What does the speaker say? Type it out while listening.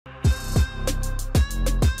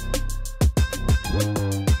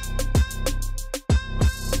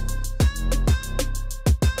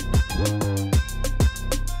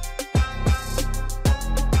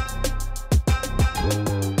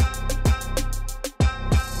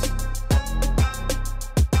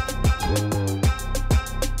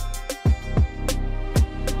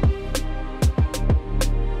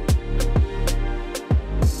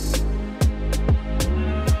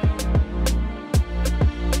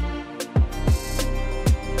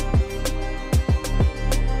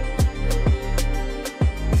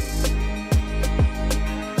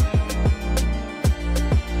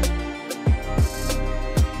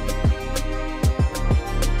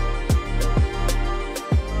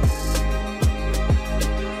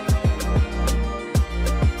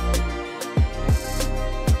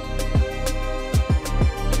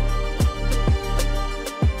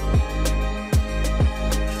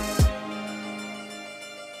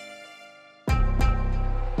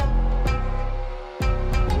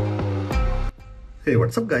Hey,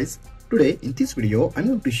 what's up guys? Today in this video I'm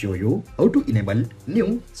going to show you how to enable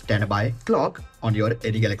new standby clock on your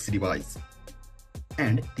any Galaxy device.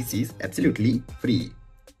 And this is absolutely free.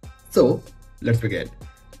 So let's begin.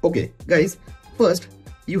 Okay guys, first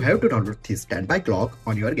you have to download this standby clock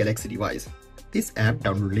on your Galaxy device. This app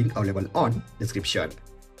download link available on description.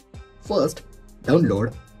 First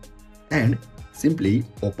download and simply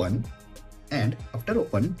open, and after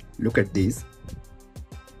open look at this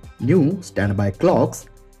new standby clocks,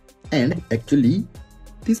 and actually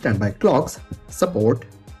these standby clocks support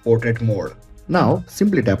portrait mode. Now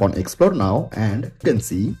simply tap on explore now and you can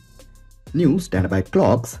see new standby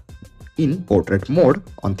clocks in portrait mode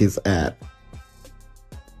on this app.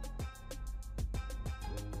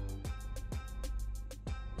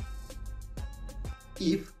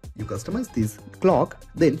 If you customize this clock,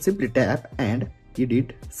 then simply tap and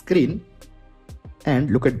edit screen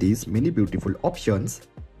and look at these many beautiful options,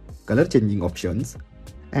 color changing options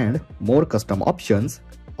and more custom options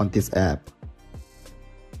on this app.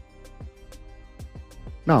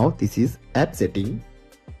 Now this is app setting.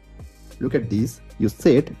 Look at this. You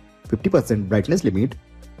set 50% brightness limit,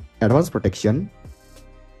 advanced protection,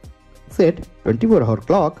 set 24-hour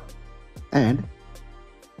clock, and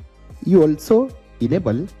you also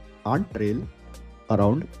enable on trail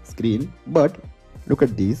around screen. But look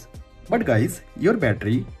at this. But guys, your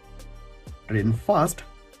battery drain fast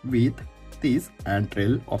with this and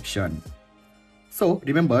trail option. So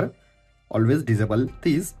remember, always disable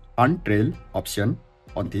this on trail option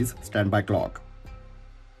on this standby clock.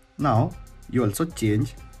 Now you also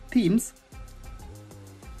change themes.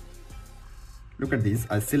 Look at this.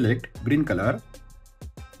 I select green color.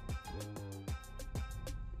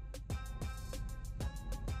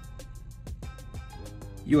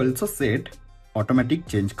 You also set automatic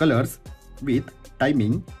change colors with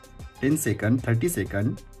timing 10 second, 30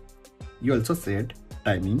 second. You also set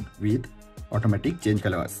timing with automatic change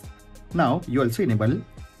colors. Now you also enable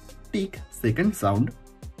tick second sound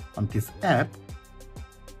on this app.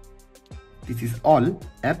 This is all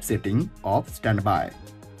app setting of standby.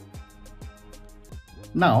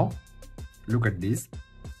 Now look at this.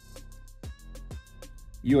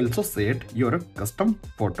 You also set your custom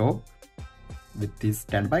photo with this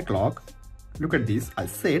standby clock. Look at this. I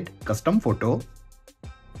set custom photo.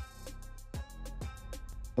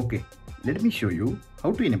 Okay, let me show you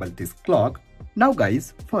how to enable this clock. Now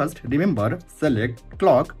guys, first remember, select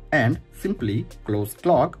clock and simply close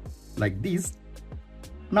clock like this.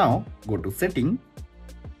 Now go to setting,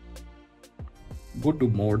 go to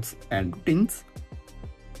modes and routines,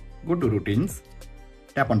 go to routines,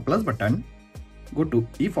 tap on plus button, go to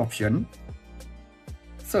if option,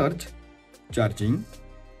 search charging,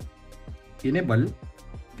 enable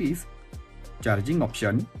this charging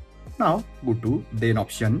option. Now go to then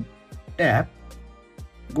option, tap,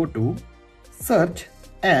 go to search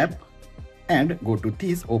app and go to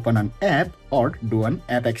this open an app or do an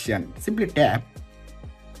app action. Simply tap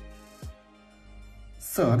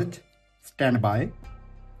search standby,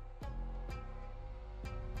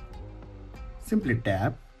 simply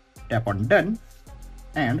tap on done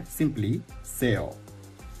and simply save.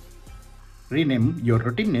 Rename your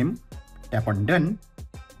routine name, tap on done,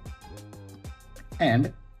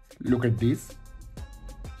 and look at this.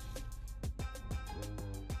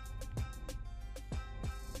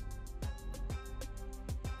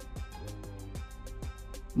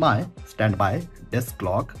 My standby desk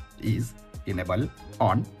clock is enabled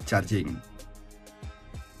on charging.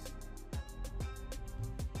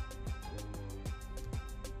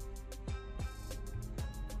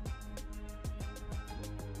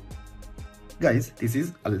 Guys, this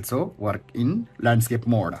is also work in landscape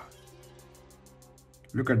mode.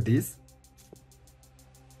 Look at this.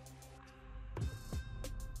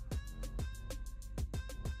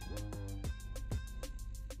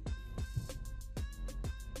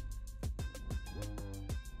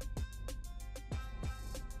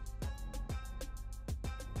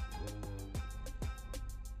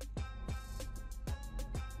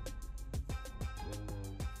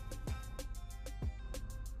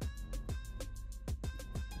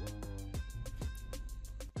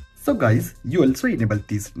 So guys, you also enable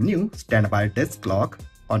this new standby desk clock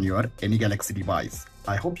on your any Galaxy device.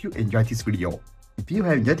 I hope you enjoyed this video. If you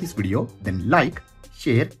have enjoyed this video, then like,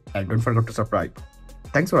 share and don't forget to subscribe.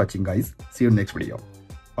 Thanks for watching guys. See you in next video.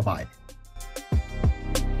 Bye bye.